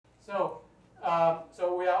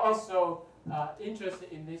So we are also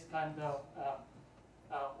interested in this kind of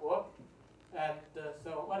work. And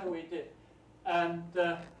so what we did? And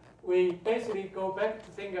we basically go back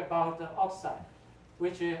to think about the oxide,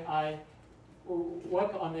 which I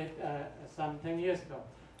worked on it some 10 years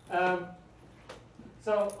ago.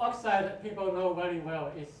 So oxide, people know very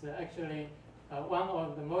well, is actually one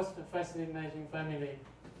of the most fascinating family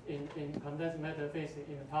in condensed matter physics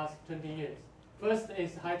in the past 20 years. First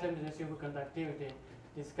is high temperature superconductivity,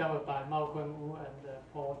 discovered by Guang-Yu and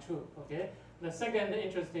Paul Chu. Okay. The second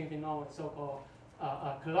interesting phenomenon, so-called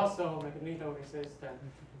colossal magnetoresistant.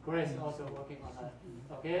 Grace also working on that.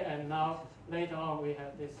 Okay. And now later on we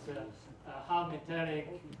have this hard metallic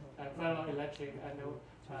ferroelectric, and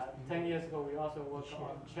 10 years ago we also worked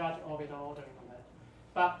on charge orbital ordering on that.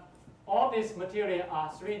 But all these materials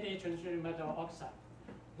are 3D transition metal oxide.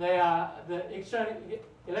 They are the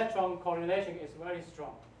electron correlation is very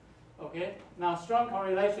strong. Okay. Now strong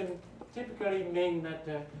correlation typically mean that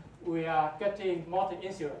we are getting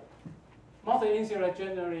multi-insular. Multi-insular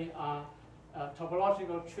generally are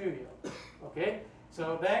topological trivial. Okay.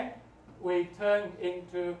 So then we turn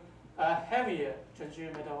into a heavier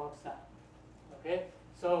transition metal oxide. Okay.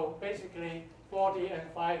 So basically 4D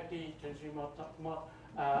and 5D transition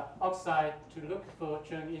oxide to look for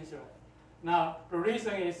churn insular. Now, the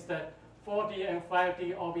reason is that 4D and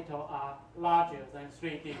 5D orbital are larger than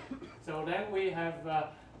 3D. So then we have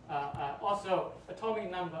also atomic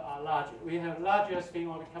number are larger. We have larger spin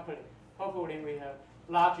orbit coupling. Hopefully we have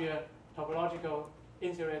larger topological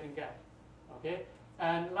insulating gap. Okay?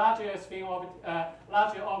 And larger spin orbit,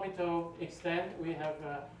 larger orbital extent, we have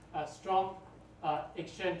a strong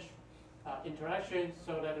exchange interaction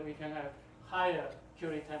so that we can have higher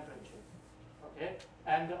Curie temperature. Okay?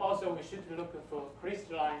 And also we should look for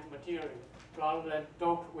crystalline material rather than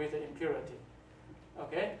dope with impurity.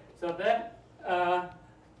 Okay? So then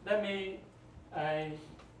let me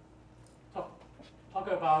talk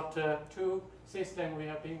about two systems we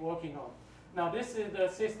have been working on. Now this is the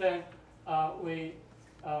system we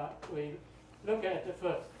look at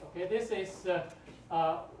first. Okay? This is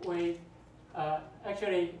we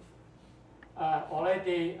actually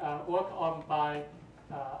already worked on by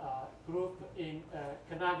group in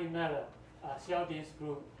Carnegie Mellon, Xiaodi's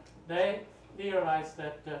group. They realized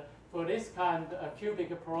that for this kind of cubic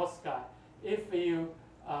perovskite, if you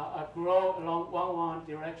grow along one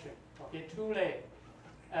direction, okay, 2 layers,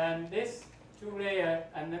 and this 2 layers,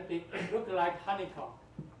 and then it look like honeycomb.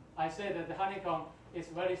 I say that the honeycomb is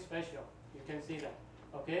very special. You can see that.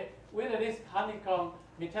 Okay, with this honeycomb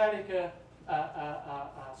metallic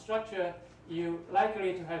structure, you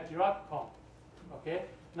likely to have Dirac comb. Okay.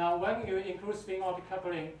 Now, when you include spin orbit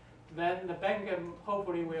coupling, then the band gap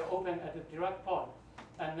hopefully will open at the Dirac point,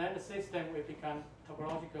 and then the system will become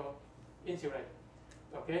topological insulated.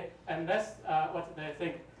 Okay, and that's what they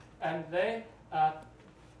think. And they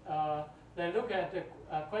look at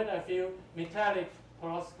quite a few metallic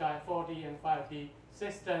perovskite 4D and 5D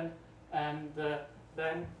system, and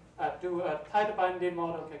then do a tight binding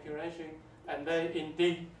model calculation, and they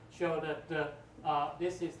indeed show that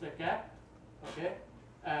this is the gap. Okay.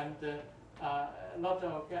 And not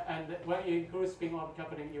and when you include spin orbit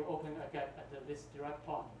coupling, you open a gap at this Dirac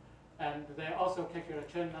point. And they also calculate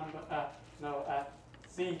churn number,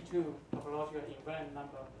 C2 topological invariant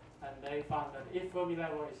number, and they found that if Fermi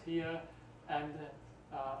level is here and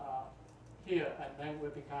here, and then we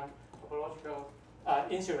become topological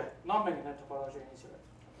insulate, non-magnetic topological insulate.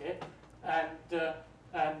 Okay,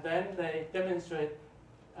 and then they demonstrate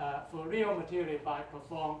for real material by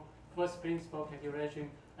perform first principle calculation,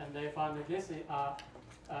 and they found that this is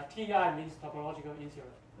TI means topological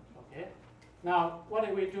insular. Okay. Now, what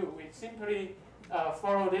do? We simply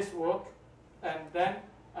follow this work, and then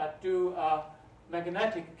do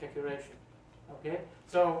magnetic calculation. Okay.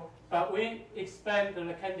 So, but we expand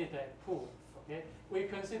the candidate pool. Okay. We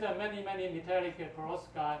consider many metallic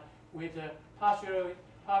perovskite with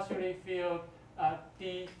partially filled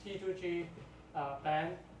T2G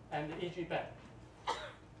band and EG band.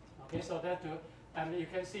 Okay, so that and you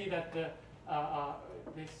can see that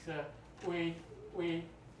we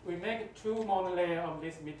make 2 monolayers of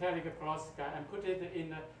this metallic perovskite and put it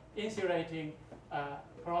in insulating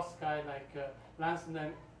perovskite like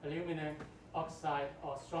lanthanum, aluminum oxide,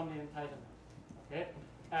 or strontium titanium. Okay,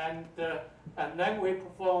 and then we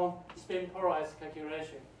perform spin polarized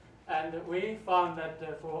calculation, and we found that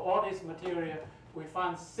for all this material, we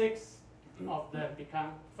found 6 of them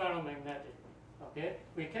become ferromagnetic. Okay,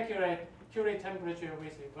 we calculate Curie temperature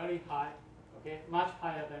which is very high, okay, much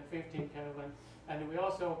higher than 15 Kelvin, and we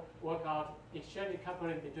also work out exchange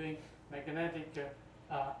coupling between magnetic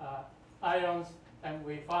ions, and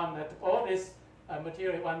we found that all this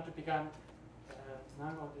material want to become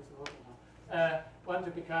none of this working now. Want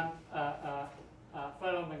to become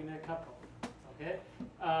ferromagnetic couple. Okay,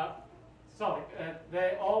 sorry,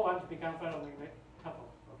 they all want to become ferromagnetic couple.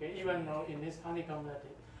 Okay, even though in this honeycomb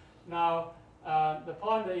lattice. Now the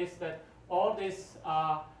point is that all these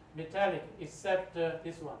are metallic except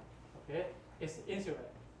this one. Okay, it's insulated.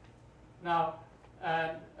 Now,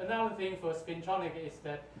 another thing for spintronic is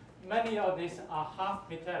that many of these are half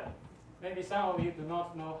metallic. Maybe some of you do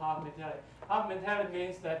not know half metallic. Half metallic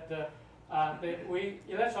means that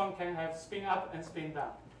electron can have spin up and spin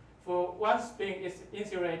down. For one spin is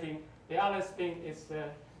insulating, the other spin is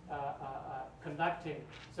conducting.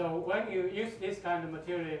 So when you use this kind of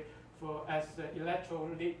material as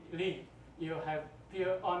electrolyte, you have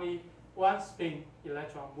only one spin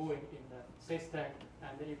electron moving in the system,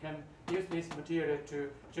 and you can use this material to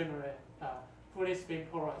generate fully spin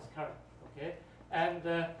polarized current. Okay, and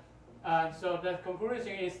so the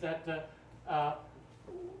conclusion is that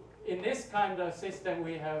in this kind of system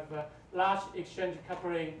we have large exchange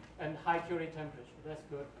coupling and high Curie temperature. That's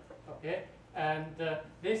good. Okay, and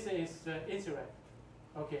this is insulated.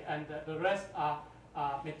 Okay, and the rest are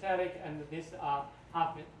metallic, and these are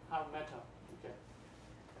half metal. Okay.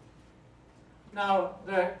 Now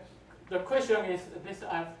the question is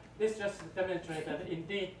this just demonstrates that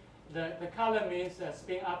indeed the color means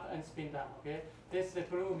spin up and spin down. Okay, this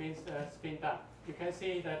blue means spin down. You can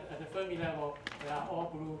see that at the Fermi level they are all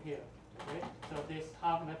blue here. Okay, so this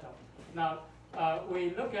half metal. Now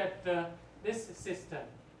we look at this system.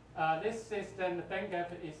 This system, the band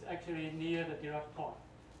gap is actually near the Dirac point.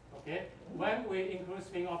 Okay, when we include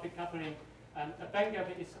spin orbit coupling, and a band gap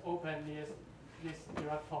is open near this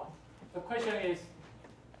Dirac point. The question is,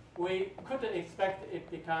 we could expect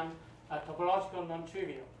it become topological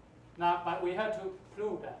non-trivial. Now, but we have to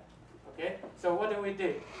prove that. Okay, so what do we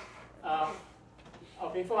do?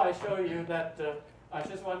 Before I show you that, I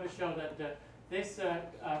just want to show that this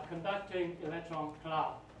conducting electron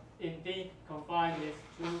cloud indeed confines these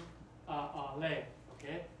two layers.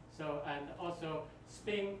 Okay, so and also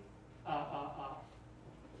spin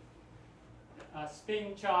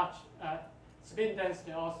spin charge, spin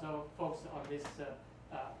density also focus on this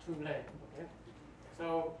two layers. Okay,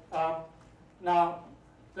 so now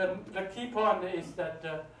the key point is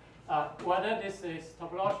that whether this is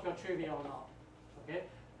topological trivial or not. Okay,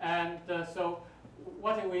 and so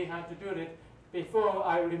what do we have to do? That before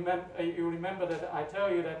you remember that I tell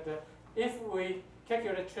you that if we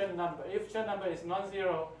calculate Chern number, if Chern number is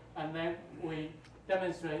non-zero, and then we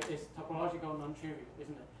demonstrate it's topological non-trivial,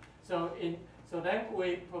 isn't it? So then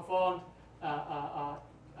we perform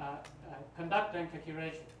conductance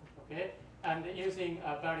calculation, okay, and using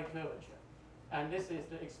Barry curvature, and this is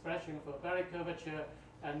the expression for Barry curvature,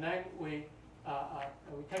 and then we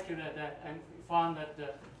calculate that, and we found that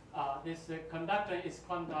this conductor is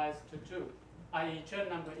quantized to 2, i.e. Chern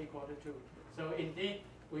number equal to 2. So indeed,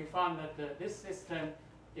 we found that this system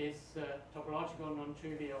is topological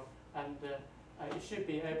non-trivial, and it should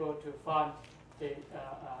be able to find the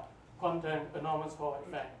quantum enormous Hall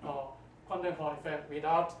effect or quantum Hall effect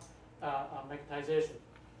without magnetization.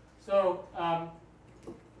 So,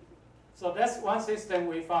 so that's one system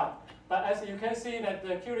we found. But as you can see that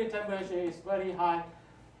the Curie temperature is very high.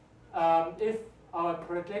 If our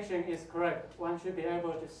prediction is correct, one should be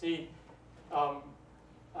able to see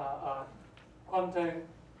quantum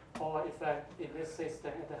Hall effect in this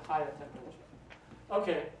system at a higher temperature.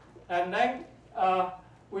 Okay, and then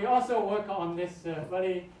we also work on this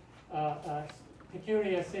very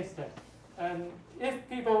peculiar system. And if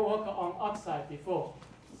people work on oxide before,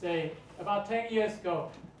 say about 10 years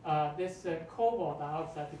ago, this cobalt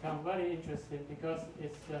dioxide become very interesting because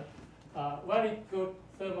it's very good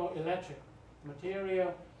thermoelectric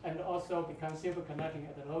material and also becomes superconducting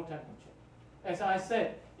at a low temperature. As I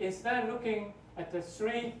said, instead of looking at the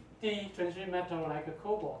 3D transition metal like a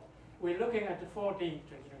cobalt, we're looking at the 4D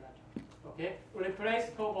transition metal. Okay, we replace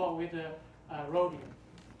cobalt with rhodium.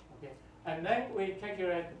 Okay, and then we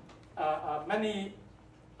calculate many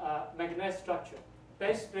magnetic structure.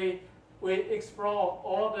 Basically, we explore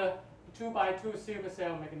all the 2x2 silver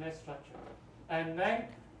cell magnetic structure, and then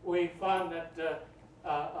we found that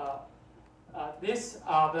these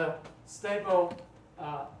are the stable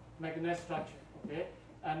magnetic structure. Okay,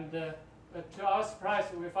 and to our surprise,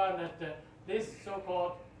 we found that this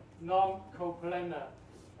so-called non-coplanar,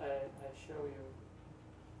 I show you.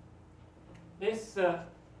 This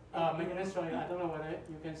magnetic structure, I don't know whether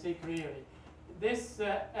you can see clearly. This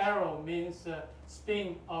arrow means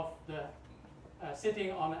spin of the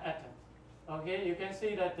sitting on an atom. Okay, you can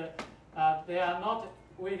see that they are not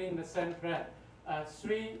within the same plane.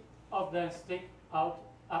 3 of them stick out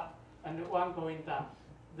up and 1 going down.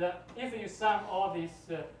 If you sum all these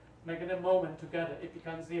magnetic moment together, it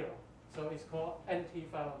becomes 0. So it's called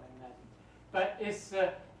anti-ferromagnetic. But it's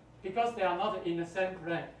because they are not in the same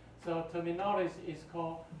plane, so terminology is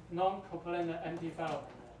called non-coplanar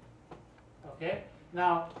anti-ferromagnetic. Okay.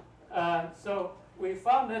 Now, so we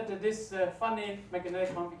found that this funny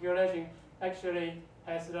magnetic configuration actually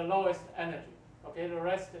has the lowest energy. Okay. The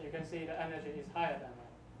rest, you can see the energy is higher than that.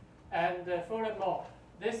 And furthermore,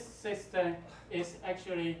 this system is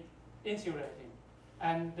actually insulating,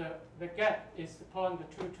 and the gap is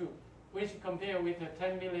 0.22, which compared with the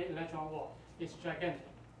 10 milli-electron-volt is gigantic.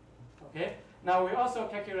 Okay. Now we also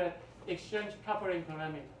calculate exchange coupling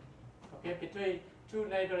parameter. Okay, between 2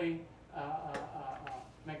 neighboring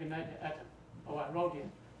magnetic atoms or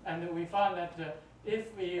rhodium, and we found that if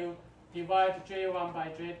you divide J1 by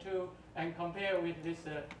J2 and compare with this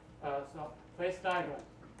phase diagram.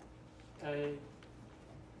 Can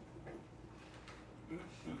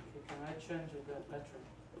I change the lettering?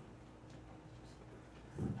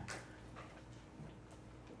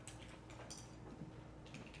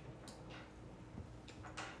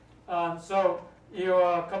 So you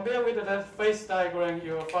compare with that phase diagram,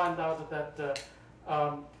 you will find out that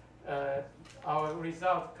our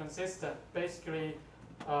result consistent. Basically,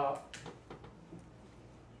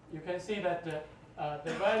 you can see that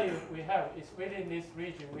the value we have is within this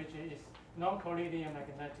region, which is non-collinear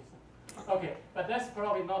magnetism. Okay, but that's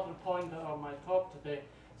probably not the point of my talk today.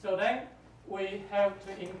 So then we have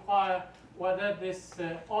to inquire whether this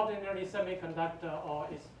ordinary semiconductor or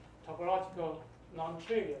is topological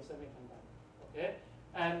non-trivial semiconductor. Okay,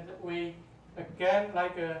 and we again,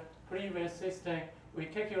 like a previous system, we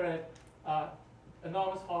calculate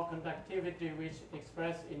enormous Hall conductivity, which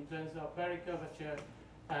expressed in terms of Berry curvature,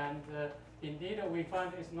 and indeed we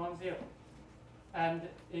find it's non-zero, and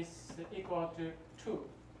it's equal to 2.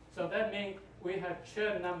 So that means we have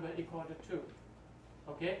Chern number equal to 2.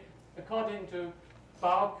 Okay, according to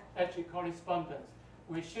bulk edge correspondence,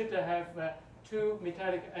 we should have 2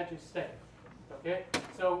 metallic edge states. Okay,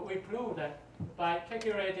 so we prove that by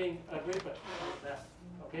calculating a ribbon like that.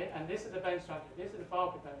 Okay, and this is the band structure. This is the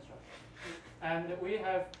bulk band structure, and we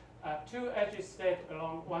have 2 edge states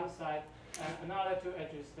along one side and another 2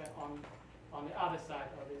 edge states on the other side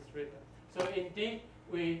of this ribbon. So indeed,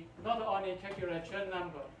 we not only calculate Chern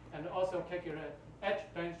number and also calculate edge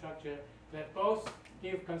band structure that both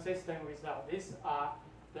give consistent result. These are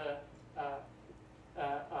the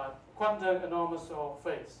quantum enormous Hall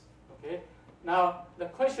phase. Okay. Now the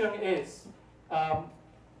question is,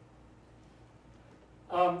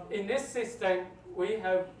 in this system we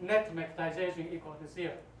have net magnetization equal to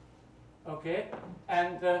 0. Okay,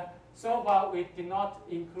 and so far we did not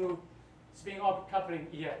include spin-orbit coupling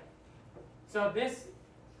yet. So this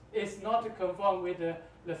is not to conform with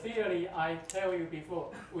the theory I tell you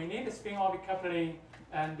before. We need the spin-orbit coupling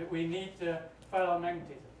and we need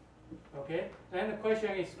ferromagnetism. Okay, then the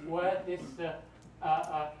question is where this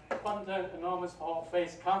quantum enormous Hall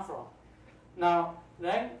phase come from. Now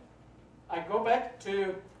then I go back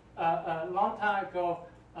to a long time ago,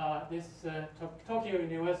 this Tokyo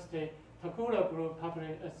University Tokuro group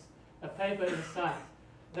published a paper in Science.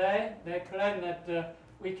 They claim that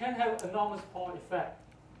we can have enormous Hall effect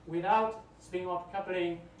without spin-orbit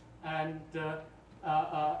coupling and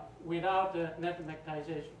without net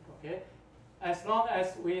magnetization. Okay, as long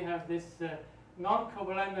as we have this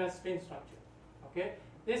non-covalent spin structure. Okay,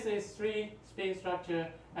 this is 3 spin structure,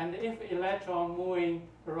 and if electron moving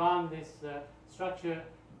around this structure,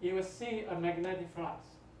 you will see a magnetic flux.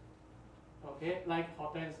 Okay, like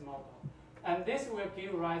Hortense model, and this will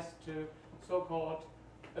give rise to so-called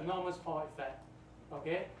enormous Hall effect.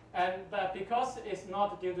 Okay, and but because it's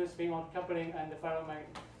not due to spin-orbit coupling and the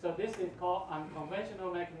ferromagnet, so this is called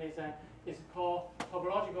unconventional mechanism. It's called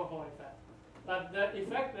topological Hall effect. But the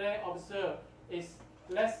effect they observe is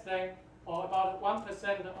less than or about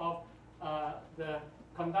 1% of the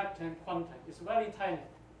conductant quantum. It's very tiny.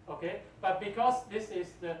 Okay, but because this is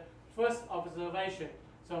the first observation,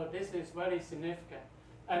 so this is very significant.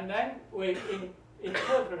 And then we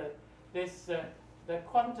interpret this the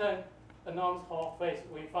quantum enormous Hall phase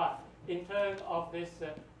we find in terms of this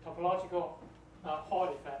topological Hall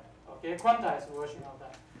effect. Okay, quantized version of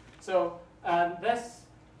that. So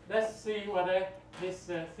let's see whether this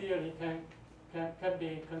theory can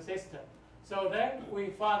be consistent. So then we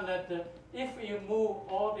found that if you move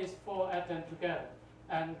all these 4 atoms together,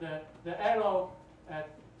 and the arrow at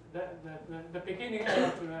the beginning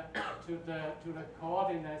arrow to the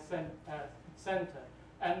coordinate center,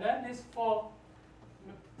 and then these 4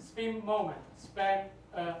 spin moments span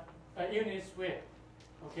a unit sphere.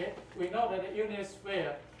 Okay, we know that the unit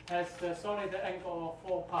sphere has a solid angle of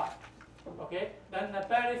 4 pi. Okay, then the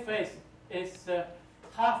Berry face is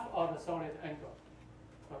half of the solid angle.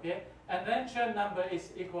 Okay, and then Chern number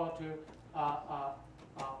is equal to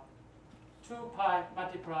 2 pi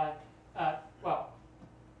multiplied,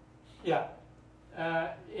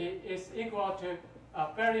 it is equal to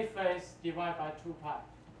Berry face divided by 2 pi.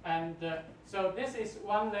 And so this is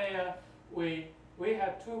one layer. We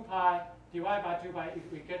have 2 pi divided by 2 pi,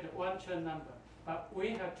 we get one Chern number. But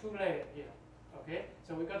we have 2 layers here. Okay,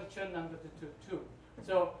 so we got a Chern number to 2.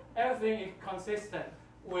 So everything is consistent.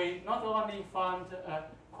 We not only found a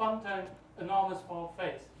quantum enormous Hall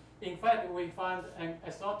phase. In fact, we found an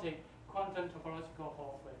exotic quantum topological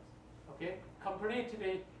Hall phase. Okay,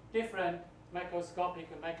 completely different macroscopic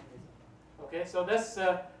mechanism. Okay, so that's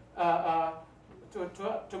to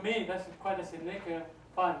me that's quite a significant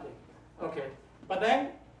finding. Okay, but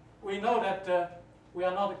then we know that we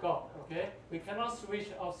are not God. Okay, we cannot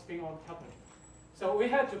switch off spin-orbit coupling, so we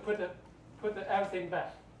have to put everything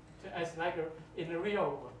back to as like in the real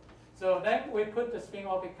world. So then we put the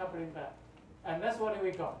spin-orbit coupling back, and that's what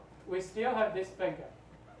we got. We still have this banker,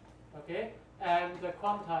 okay, and the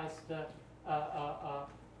quantized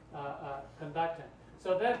conductor.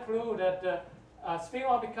 So that proves that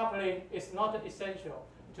spin-orbit coupling is not essential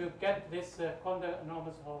to get this quantum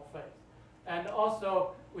enormous Hall phase. And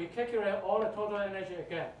also, we calculate all the total energy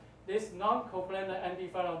again. This non-coplanar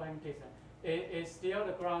antiferromagnetism is still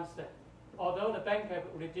the ground state, although the band gap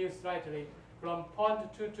reduced slightly from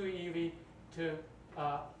 0.22 eV to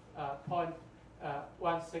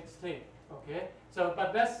 0.163. Okay, so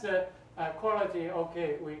but that's quality.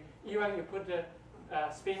 Okay, even you put the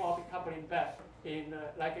spin-orbit coupling back in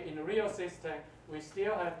like in a real system, we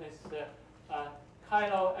still have this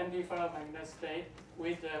chiral antiferromagnetic state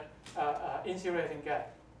with insulating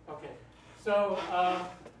gap. Okay, so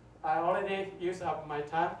I already used up my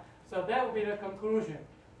time. So that will be the conclusion.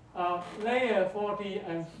 Layer 4D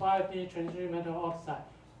and 5D transition metal oxide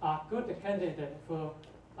are good candidates for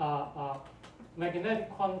magnetic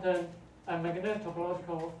quantum and magnetic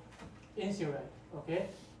topological insulate. Okay,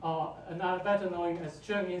 or another better known as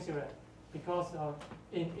Chern insulate, because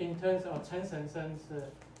in terms of Chen Sensen's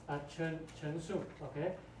Chen Su.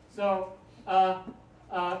 Okay, so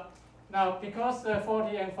now because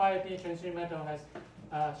 4D and 5D transition metal has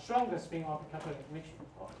stronger spin-orbit coupling, which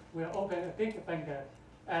will open a big band gap,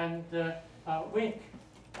 and weak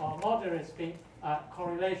or moderate spin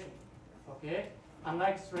correlation. Okay,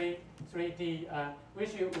 unlike 3D,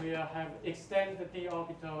 which will have extend the d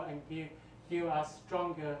orbital and give us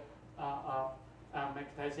stronger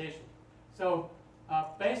magnetization. So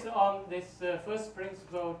based on this first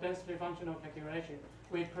principle density functional calculation,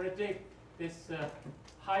 we predict this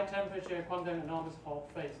high temperature quantum enormous Hall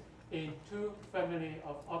phase in 2 families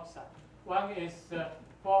of oxide. One is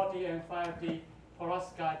 4D and 5D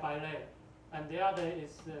perovskite bilayer, and the other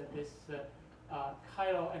is this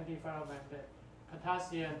chiral antiferromagnet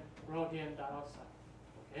potassium rhodium dioxide.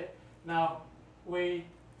 Okay. Now we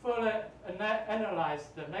further analyze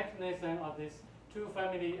the mechanism of these 2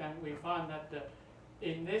 families, and we found that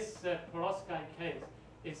in this perovskite case,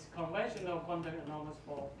 it's conventional quantum enormous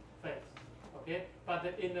Hall phase. Okay, but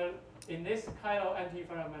in this chiral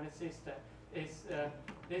antiferromagnetic system, is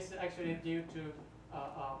this actually due to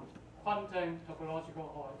quantum topological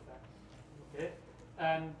Hall effect. Okay,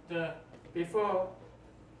 and before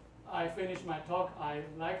I finish my talk,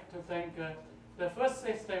 I'd like to thank the first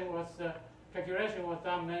system was calculation was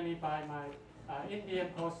done mainly by my Indian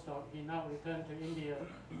postdoc. He now returned to India,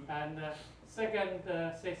 and second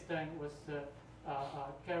system was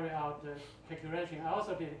carry out calculation. I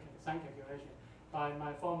also did some calculation by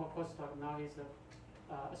my former postdoc. Now he's an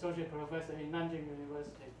associate professor in Nanjing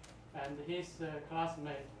University, and his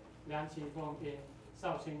classmate Liang Qifeng in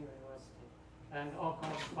Shaoxing University. And all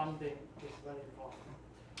kinds of funding is very important.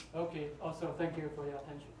 Okay, also thank you for your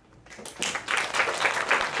attention.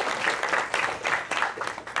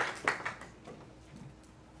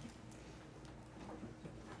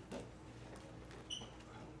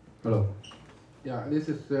 Hello. Yeah, this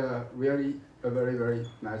is really a very, very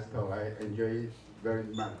nice talk. I enjoy it very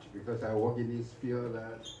much because I work in this field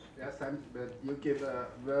last time, but you give a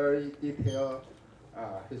very detailed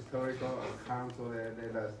historical account so that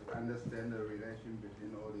let us understand the relation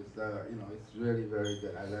between all this. It's really very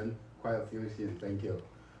good. I learned quite a few things. Thank you.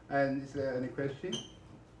 And is there any question?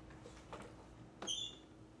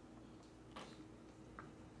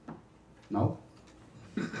 No?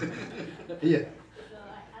 Yeah.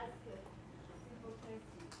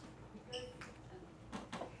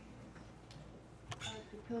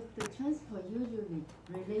 Because the transport usually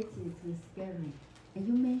related to scattering. And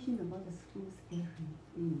you mentioned about the school scattering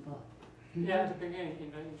in book. Yeah, at the beginning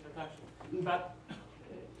in the introduction. Yeah. But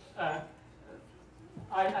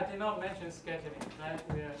I did not mention scheduling. That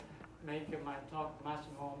will make my talk much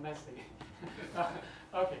more messy.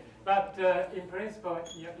 Okay, but in principle,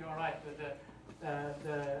 you're right.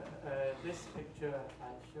 This picture I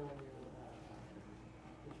show you.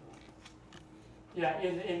 Which one? Yeah,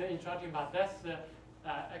 in the introduction, but that's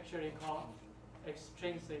actually called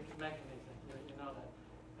extrinsic mechanism. You know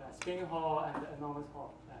that spin Hall and the enormous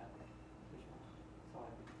Hall. Which one?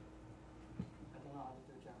 Sorry, I don't know how to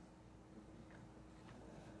do jump.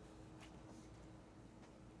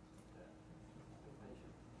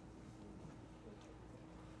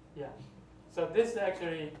 Yeah. So this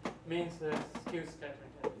actually means skew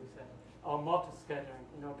scattering, as you said, or multi scattering.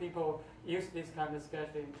 You know, people use this kind of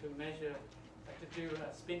scattering to measure, to do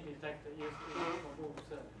a spin detector used for moves.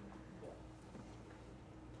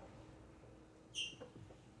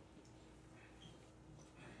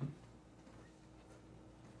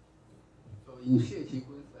 So in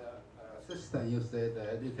Xie-Qi-Gu's system, you said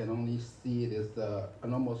that you can only see this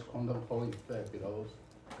enormous quantum Hall effect below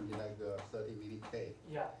something like 30 milli-K.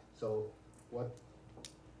 Yeah. So what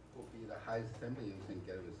would be the highest temperature you can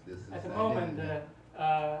get with this system? At the moment,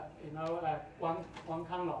 you know, one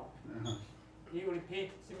Conlon, you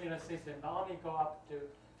repeat similar system, but only go up to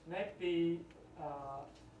maybe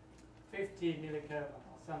 50 millikelvin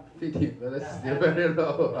or something. 50, but that's still very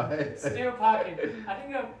low, right? Still parking. I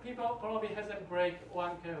think people probably hasn't break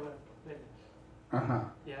 1 Kelvin limit.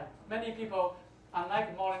 Yeah. Many people,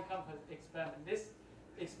 unlike modern compass experiment, this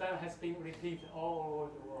experiment has been repeated all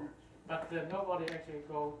over the world, but nobody actually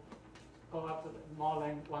go up to more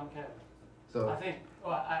than 1 Kelvin. So I think,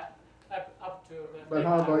 well, up to the. But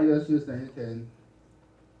how about your system? You can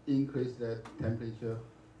increase the temperature.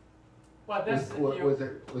 Well, that's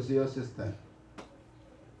with your system.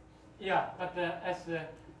 Yeah, but as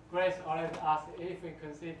Grace already asked, if we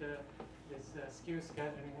consider this skew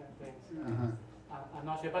scattering and things, I'm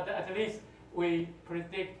not sure. But at least we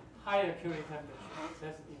predict higher Curie temperature.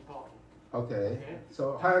 That's important. Okay.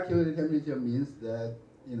 So higher Curie temperature means that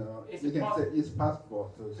you know you can say it's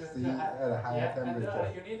possible to see at a higher temperature.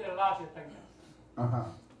 And, you need a larger thickness.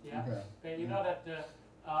 Yeah. Okay. But you know that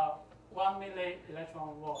 1 milli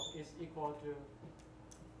electron volt is equal to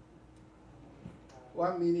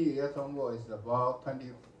 1 milli electron volt is about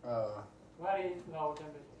 20. Very low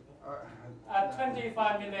temperature.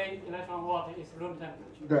 25 milli electron volt is room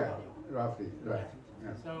temperature. Right. Roughly. Right.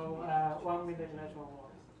 Yeah. So 1 milli electron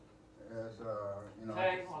volt. Is you know.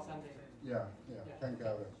 10 or something. Yeah. 10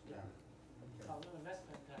 Kelvin. Yeah. Less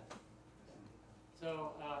than 10. So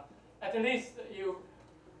at least you.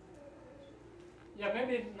 Yeah,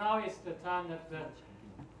 maybe now is the time that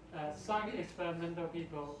some experimental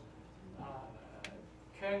people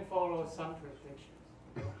can follow some predictions.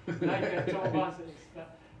 Like John Barnes'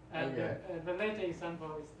 experiment. And the later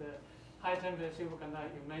example is the high temperature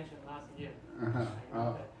superconductor you mentioned last year.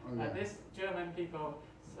 These German people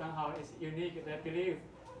somehow is unique. They believe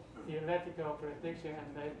theoretical prediction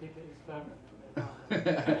and they did the experiment.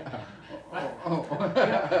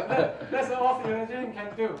 That's all theologian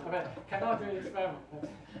can do, but cannot do experiment.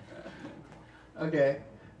 Okay.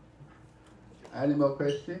 Any more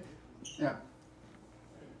questions? Yeah.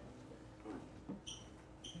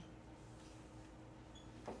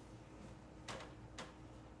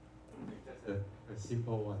 Just a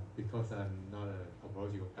simple one, because I'm not a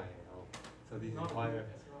topological guy at all. So this is quite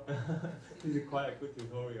this is quite a good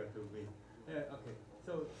tutorial to me. Yeah. Okay.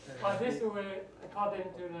 So. This will, according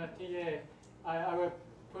to the TA, I will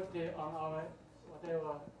put it on our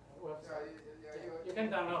whatever website. You can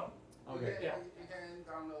download. Okay. Yeah. You can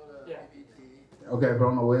download the PPT. Yeah. Okay,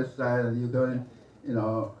 from the website, you can, you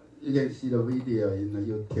know, you can see the video in the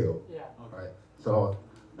YouTube. Yeah. Right. So.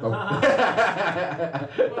 Well,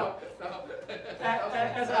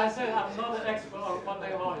 as I said, I'm not an expert on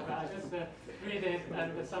quantum logic, but I just read it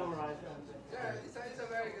and summarize it. Yeah, it's a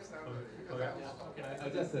very good summary. Okay. I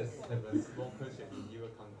just have a small question in your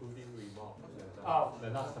concluding remark. The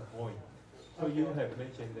last point. So you have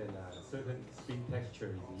mentioned that certain spin texture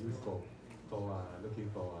is useful for looking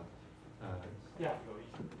for.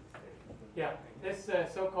 Yeah. This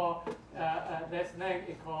so-called this name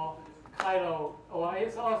is called Kylo, or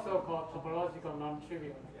it's also called topological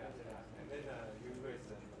non-trivial. And then you raise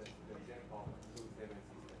the example of 2-7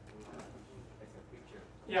 as a picture.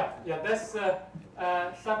 Yeah, that's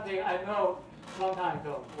something I know long time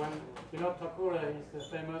ago when Takura is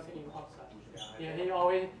famous in oxide. Yeah, he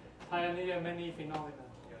always pioneered many phenomena.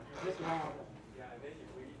 This is one of them. Yeah, and then if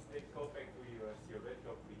we go back to your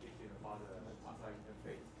theoretical prediction about the oxide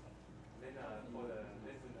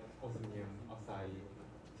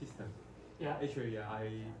Yeah. Actually,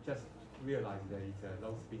 I just realized that it's a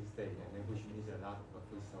low spin state, and then which means a lot of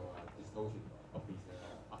crystal distortion of its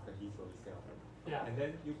octahedral itself. Yeah. And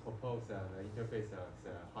then you propose the interface as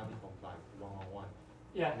honeycomb like 1-on-1.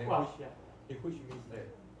 Yeah. And then Well, which, yeah. which means that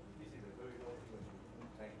this is a very low frequency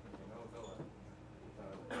tank, and also so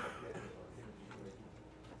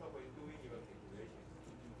when doing your calculation,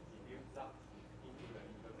 if you plug into the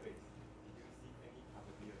interface, did you see any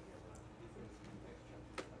capability of different spin texture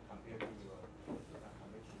compared to your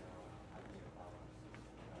conventional idea about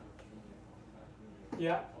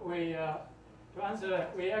Yeah, we to answer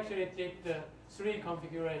that, we actually did the 3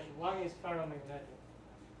 configurations. One is ferromagnetic.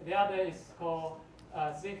 The other is called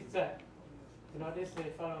zigzag. You know, this is a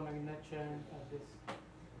ferromagnet chain and this.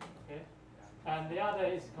 Okay, and the other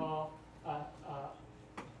is called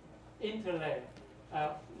interlayer.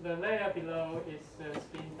 The layer below is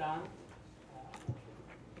spin down.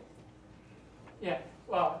 Yeah.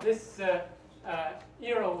 Well, this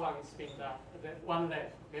yellow one is spin down. The one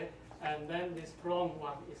layer. Okay. And then this brown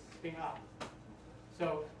one is spin up.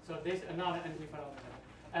 So this another antiferromagnet.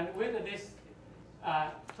 And with this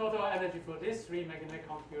total energy for this 3 magnetic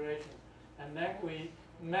configuration, and then we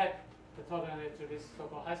map the total energy to this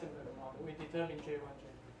so-called Heisenberg model. We determine J1, J2.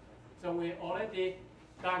 So we already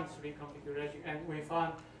done 3 configurations, and we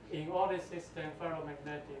found in all this system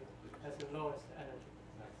ferromagnetic has the lowest energy.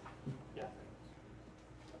 Yeah.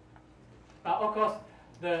 But of course,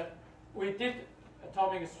 we did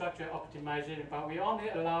atomic structure optimization, but we only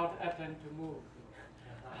allowed atom to move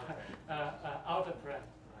outer plane,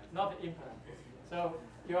 not in plane. So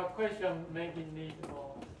your question maybe need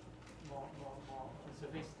more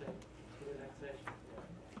sophisticated relaxation.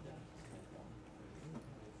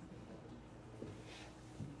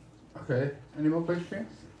 Yeah. Okay, any more questions?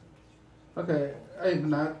 Okay, if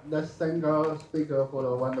not, let's thank our speaker for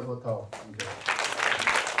a wonderful talk. Okay.